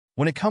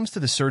When it comes to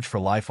the search for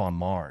life on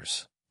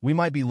Mars, we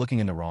might be looking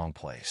in the wrong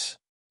place.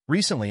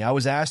 Recently, I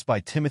was asked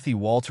by Timothy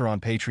Walter on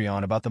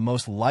Patreon about the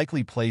most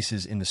likely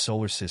places in the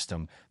solar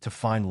system to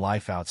find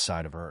life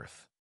outside of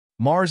Earth.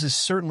 Mars is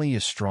certainly a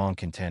strong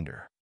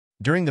contender.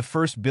 During the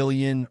first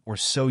billion or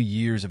so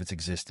years of its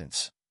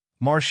existence,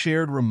 Mars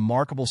shared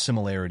remarkable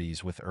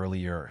similarities with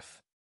early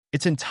Earth.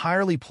 It's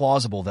entirely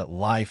plausible that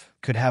life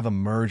could have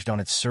emerged on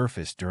its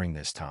surface during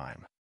this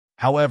time.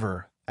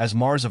 However, as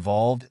Mars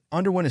evolved, it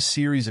underwent a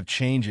series of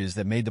changes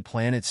that made the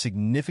planet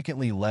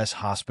significantly less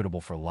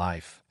hospitable for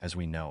life as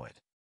we know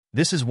it.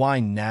 This is why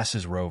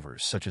NASA's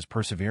rovers, such as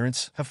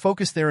Perseverance, have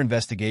focused their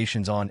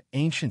investigations on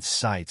ancient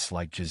sites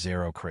like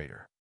Jezero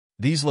Crater.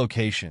 These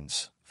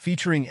locations,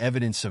 featuring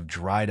evidence of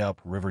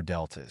dried-up river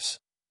deltas,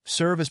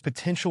 serve as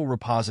potential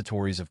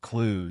repositories of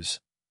clues,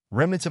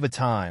 remnants of a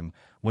time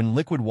when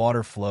liquid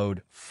water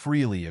flowed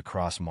freely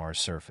across Mars'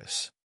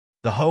 surface.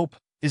 The hope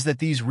is that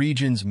these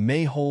regions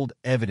may hold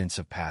evidence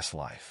of past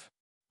life.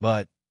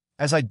 But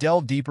as I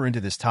delved deeper into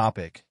this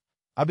topic,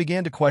 I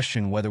began to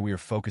question whether we are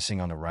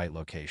focusing on the right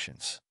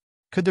locations.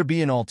 Could there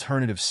be an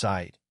alternative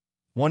site,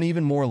 one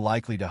even more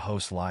likely to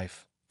host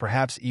life,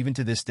 perhaps even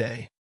to this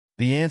day?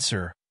 The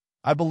answer,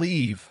 I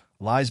believe,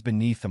 lies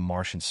beneath the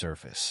Martian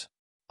surface.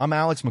 I'm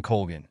Alex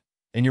McColgan,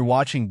 and you're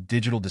watching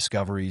Digital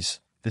Discoveries,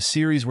 the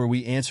series where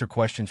we answer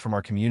questions from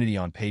our community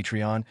on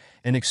Patreon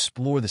and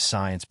explore the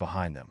science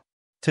behind them.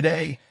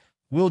 Today,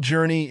 we'll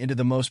journey into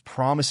the most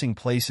promising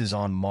places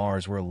on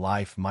Mars where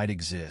life might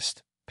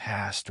exist,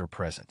 past or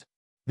present.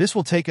 This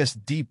will take us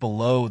deep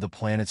below the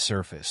planet's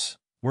surface,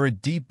 where a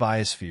deep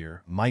biosphere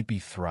might be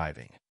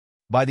thriving.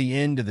 By the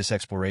end of this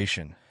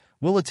exploration,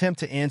 we'll attempt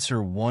to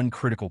answer one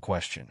critical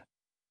question.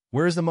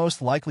 Where is the most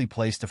likely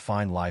place to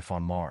find life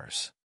on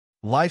Mars?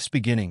 Life's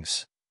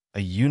beginnings,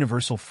 a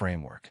universal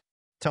framework.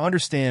 To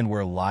understand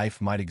where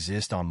life might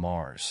exist on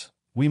Mars,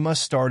 we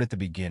must start at the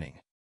beginning.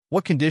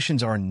 What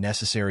conditions are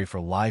necessary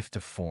for life to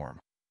form?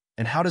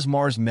 And how does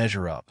Mars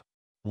measure up?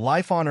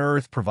 Life on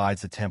Earth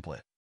provides the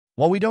template.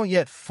 While we don't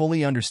yet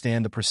fully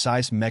understand the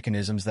precise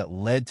mechanisms that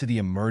led to the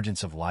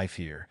emergence of life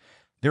here,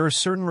 there are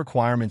certain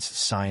requirements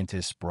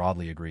scientists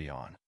broadly agree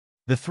on.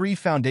 The three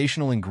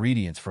foundational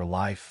ingredients for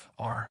life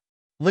are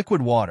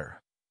liquid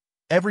water.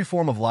 Every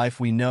form of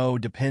life we know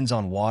depends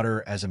on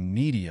water as a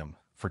medium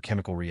for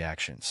chemical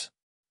reactions.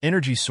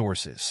 Energy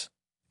sources.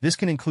 This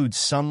can include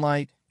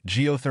sunlight,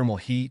 geothermal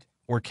heat,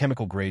 or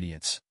chemical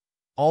gradients,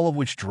 all of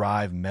which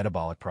drive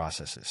metabolic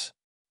processes.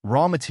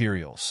 Raw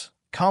materials.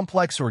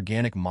 Complex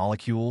organic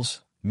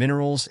molecules,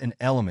 minerals, and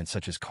elements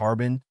such as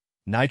carbon,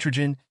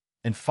 nitrogen,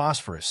 and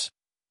phosphorus,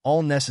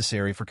 all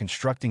necessary for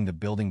constructing the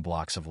building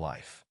blocks of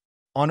life.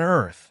 On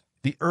Earth,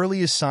 the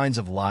earliest signs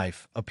of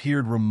life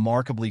appeared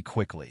remarkably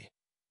quickly,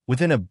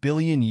 within 1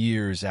 billion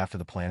years after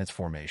the planet's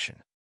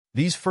formation.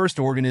 These first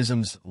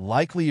organisms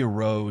likely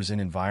arose in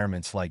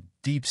environments like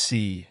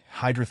deep-sea,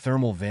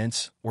 hydrothermal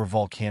vents, or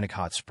volcanic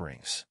hot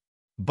springs.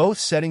 Both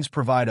settings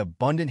provide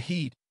abundant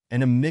heat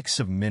and a mix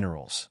of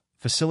minerals,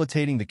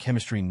 facilitating the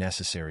chemistry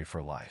necessary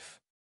for life.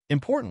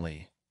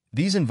 Importantly,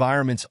 these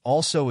environments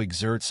also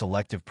exert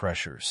selective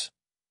pressures,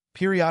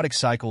 periodic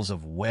cycles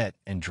of wet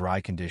and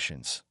dry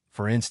conditions,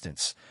 for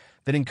instance,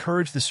 that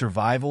encourage the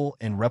survival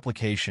and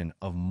replication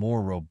of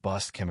more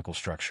robust chemical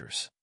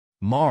structures.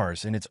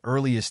 Mars, in its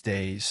earliest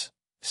days,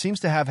 seems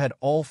to have had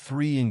all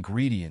three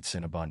ingredients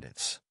in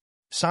abundance.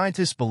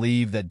 Scientists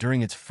believe that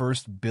during its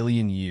first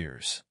billion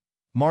years,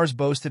 Mars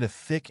boasted a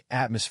thick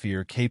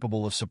atmosphere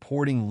capable of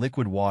supporting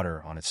liquid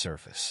water on its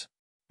surface.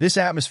 This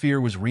atmosphere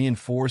was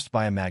reinforced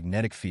by a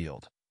magnetic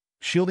field,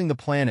 shielding the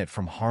planet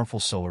from harmful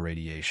solar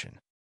radiation.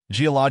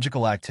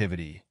 Geological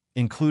activity,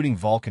 including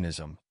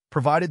volcanism,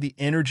 provided the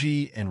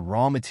energy and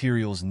raw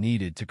materials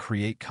needed to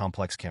create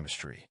complex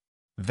chemistry.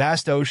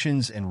 Vast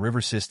oceans and river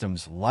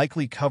systems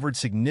likely covered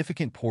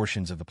significant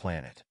portions of the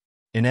planet.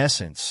 In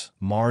essence,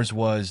 Mars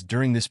was,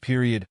 during this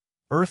period,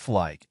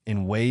 Earth-like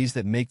in ways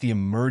that make the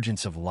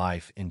emergence of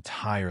life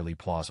entirely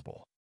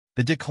plausible.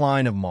 The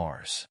decline of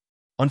Mars.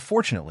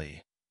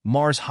 Unfortunately,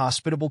 Mars'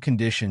 hospitable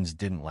conditions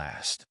didn't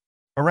last.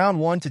 Around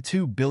 1 to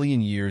 2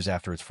 billion years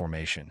after its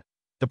formation,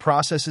 the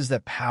processes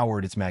that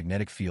powered its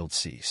magnetic field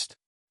ceased.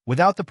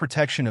 Without the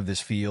protection of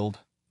this field,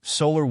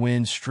 solar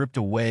winds stripped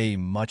away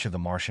much of the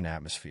Martian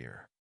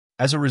atmosphere.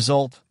 As a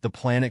result, the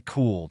planet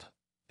cooled,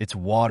 its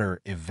water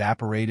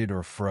evaporated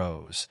or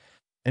froze,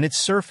 and its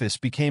surface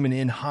became an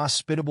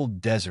inhospitable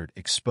desert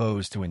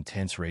exposed to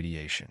intense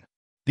radiation.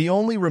 The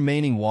only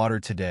remaining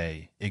water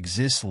today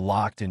exists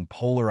locked in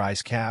polar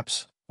ice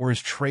caps or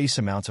as trace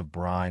amounts of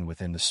brine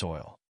within the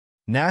soil.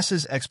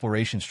 NASA's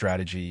exploration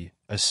strategy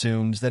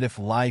assumes that if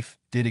life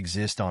did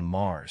exist on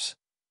Mars,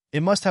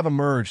 it must have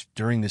emerged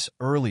during this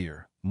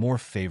earlier, more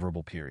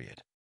favorable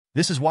period.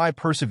 This is why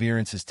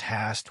Perseverance is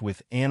tasked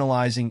with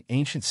analyzing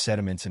ancient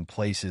sediments in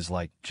places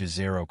like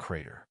Jezero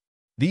Crater.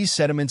 These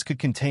sediments could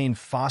contain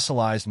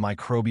fossilized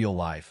microbial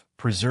life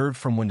preserved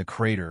from when the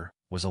crater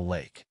was a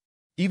lake.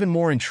 Even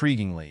more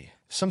intriguingly,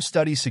 some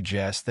studies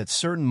suggest that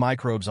certain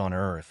microbes on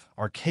Earth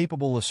are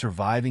capable of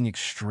surviving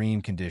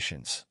extreme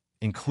conditions,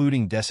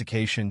 including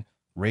desiccation,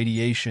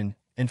 radiation,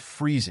 and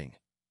freezing,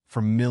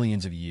 for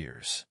millions of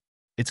years.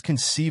 It's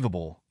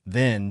conceivable,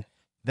 then,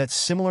 that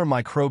similar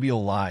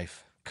microbial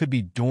life could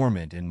be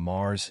dormant in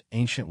Mars'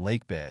 ancient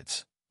lake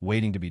beds,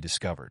 waiting to be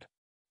discovered.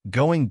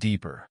 Going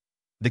deeper,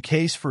 the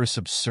case for a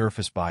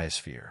subsurface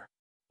biosphere.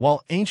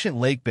 While ancient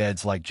lake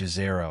beds like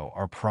Jezero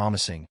are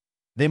promising,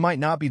 they might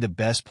not be the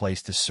best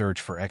place to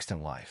search for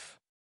extant life.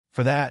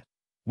 For that,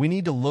 we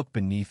need to look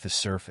beneath the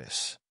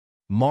surface.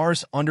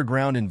 Mars'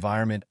 underground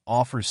environment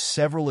offers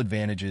several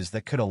advantages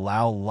that could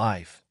allow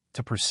life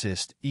to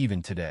persist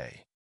even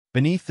today.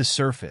 Beneath the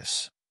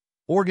surface,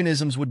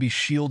 organisms would be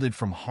shielded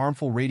from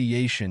harmful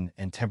radiation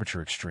and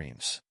temperature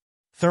extremes.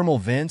 Thermal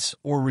vents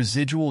or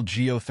residual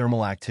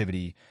geothermal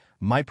activity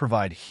might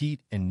provide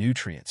heat and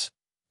nutrients,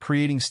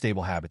 creating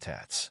stable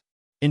habitats.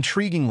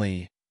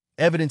 Intriguingly,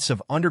 evidence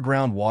of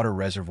underground water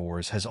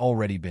reservoirs has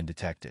already been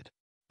detected.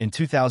 In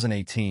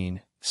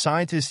 2018,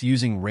 scientists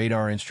using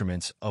radar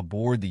instruments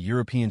aboard the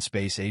European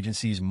Space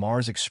Agency's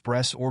Mars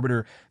Express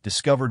orbiter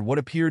discovered what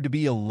appeared to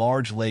be a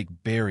large lake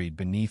buried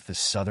beneath the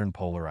southern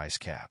polar ice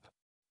cap.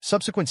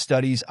 Subsequent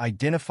studies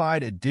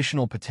identified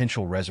additional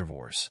potential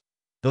reservoirs,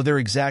 though their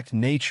exact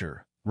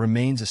nature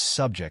remains a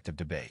subject of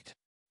debate.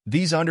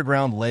 These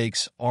underground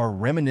lakes are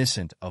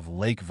reminiscent of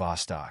Lake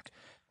Vostok,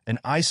 an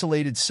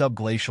isolated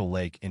subglacial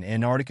lake in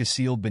Antarctica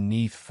sealed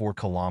beneath 4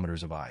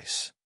 kilometers of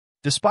ice.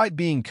 Despite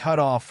being cut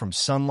off from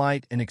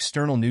sunlight and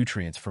external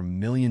nutrients for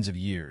millions of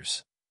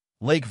years,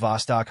 Lake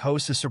Vostok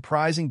hosts a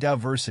surprising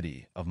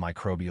diversity of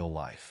microbial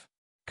life.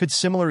 Could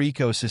similar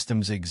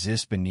ecosystems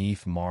exist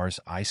beneath Mars'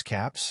 ice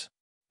caps?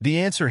 The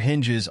answer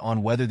hinges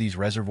on whether these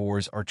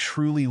reservoirs are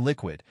truly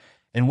liquid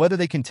and whether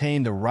they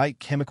contain the right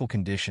chemical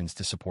conditions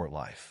to support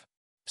life.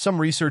 Some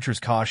researchers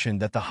caution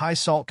that the high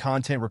salt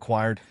content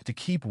required to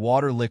keep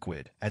water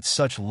liquid at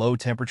such low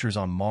temperatures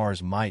on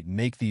Mars might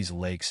make these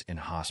lakes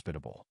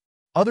inhospitable.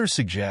 Others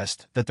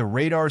suggest that the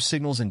radar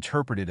signals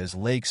interpreted as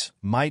lakes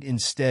might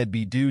instead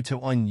be due to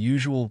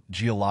unusual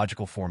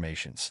geological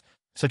formations,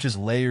 such as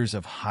layers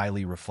of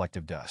highly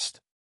reflective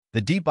dust.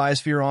 The deep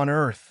biosphere on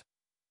Earth.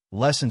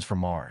 Lessons from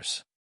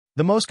Mars.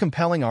 The most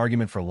compelling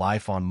argument for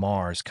life on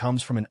Mars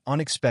comes from an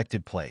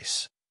unexpected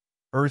place: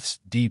 Earth's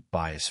deep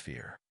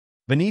biosphere.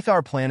 Beneath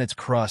our planet's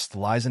crust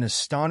lies an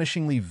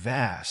astonishingly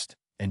vast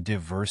and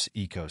diverse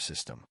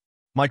ecosystem.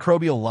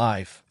 Microbial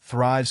life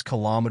thrives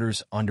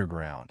kilometers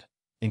underground,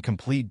 in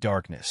complete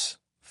darkness,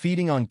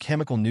 feeding on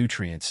chemical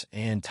nutrients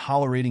and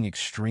tolerating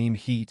extreme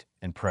heat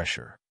and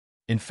pressure.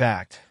 In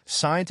fact,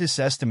 scientists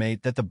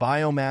estimate that the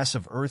biomass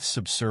of Earth's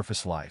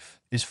subsurface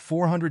life is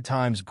 400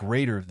 times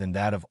greater than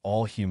that of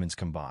all humans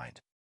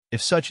combined.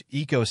 If such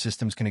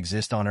ecosystems can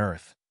exist on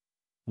Earth,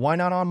 why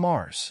not on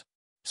Mars?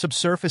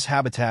 Subsurface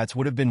habitats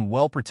would have been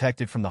well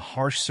protected from the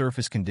harsh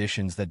surface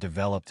conditions that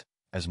developed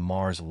as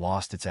Mars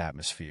lost its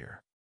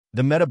atmosphere.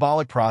 The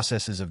metabolic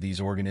processes of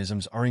these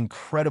organisms are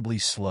incredibly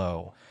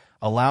slow,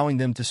 allowing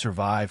them to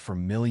survive for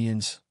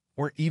millions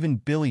or even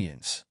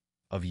billions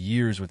of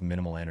years with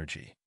minimal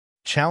energy.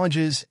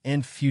 Challenges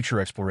and future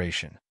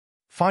exploration.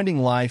 Finding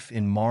life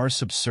in Mars'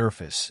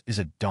 subsurface is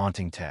a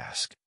daunting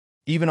task.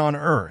 Even on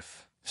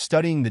Earth,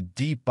 studying the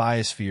deep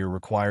biosphere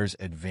requires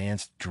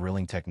advanced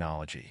drilling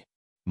technology.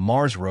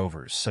 Mars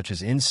rovers, such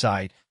as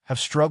InSight, have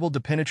struggled to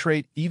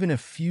penetrate even a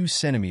few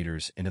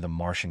centimeters into the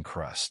Martian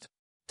crust.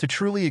 To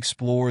truly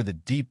explore the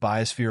deep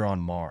biosphere on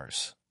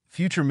Mars,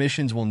 future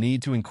missions will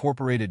need to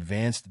incorporate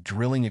advanced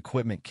drilling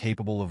equipment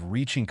capable of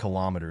reaching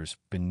kilometers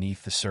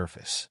beneath the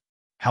surface.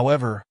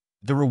 However,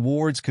 the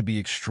rewards could be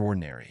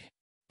extraordinary.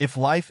 If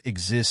life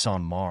exists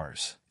on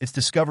Mars, its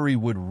discovery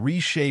would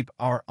reshape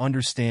our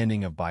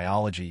understanding of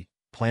biology,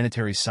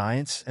 planetary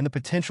science, and the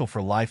potential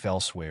for life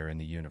elsewhere in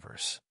the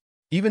universe.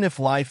 Even if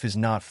life is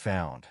not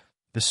found,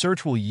 the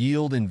search will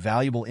yield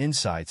invaluable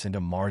insights into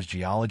Mars'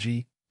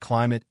 geology,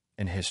 climate,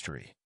 and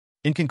history.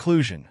 In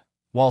conclusion,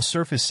 while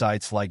surface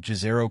sites like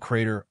Jezero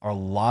Crater are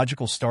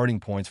logical starting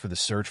points for the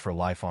search for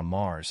life on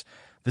Mars,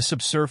 the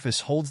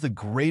subsurface holds the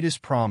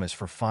greatest promise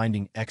for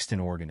finding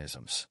extant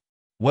organisms.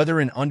 Whether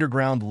in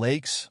underground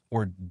lakes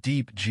or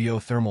deep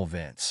geothermal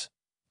vents,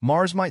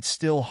 Mars might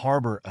still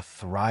harbor a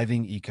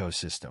thriving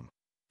ecosystem,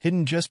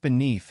 hidden just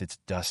beneath its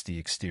dusty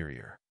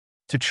exterior.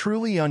 To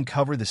truly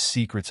uncover the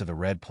secrets of the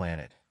Red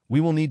Planet, we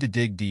will need to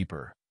dig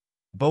deeper,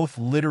 both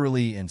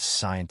literally and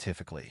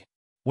scientifically.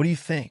 What do you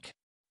think?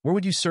 Where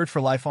would you search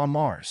for life on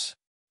Mars?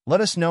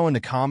 Let us know in the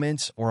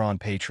comments or on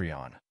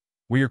Patreon,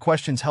 where your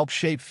questions help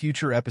shape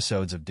future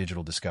episodes of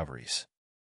Digital Discoveries.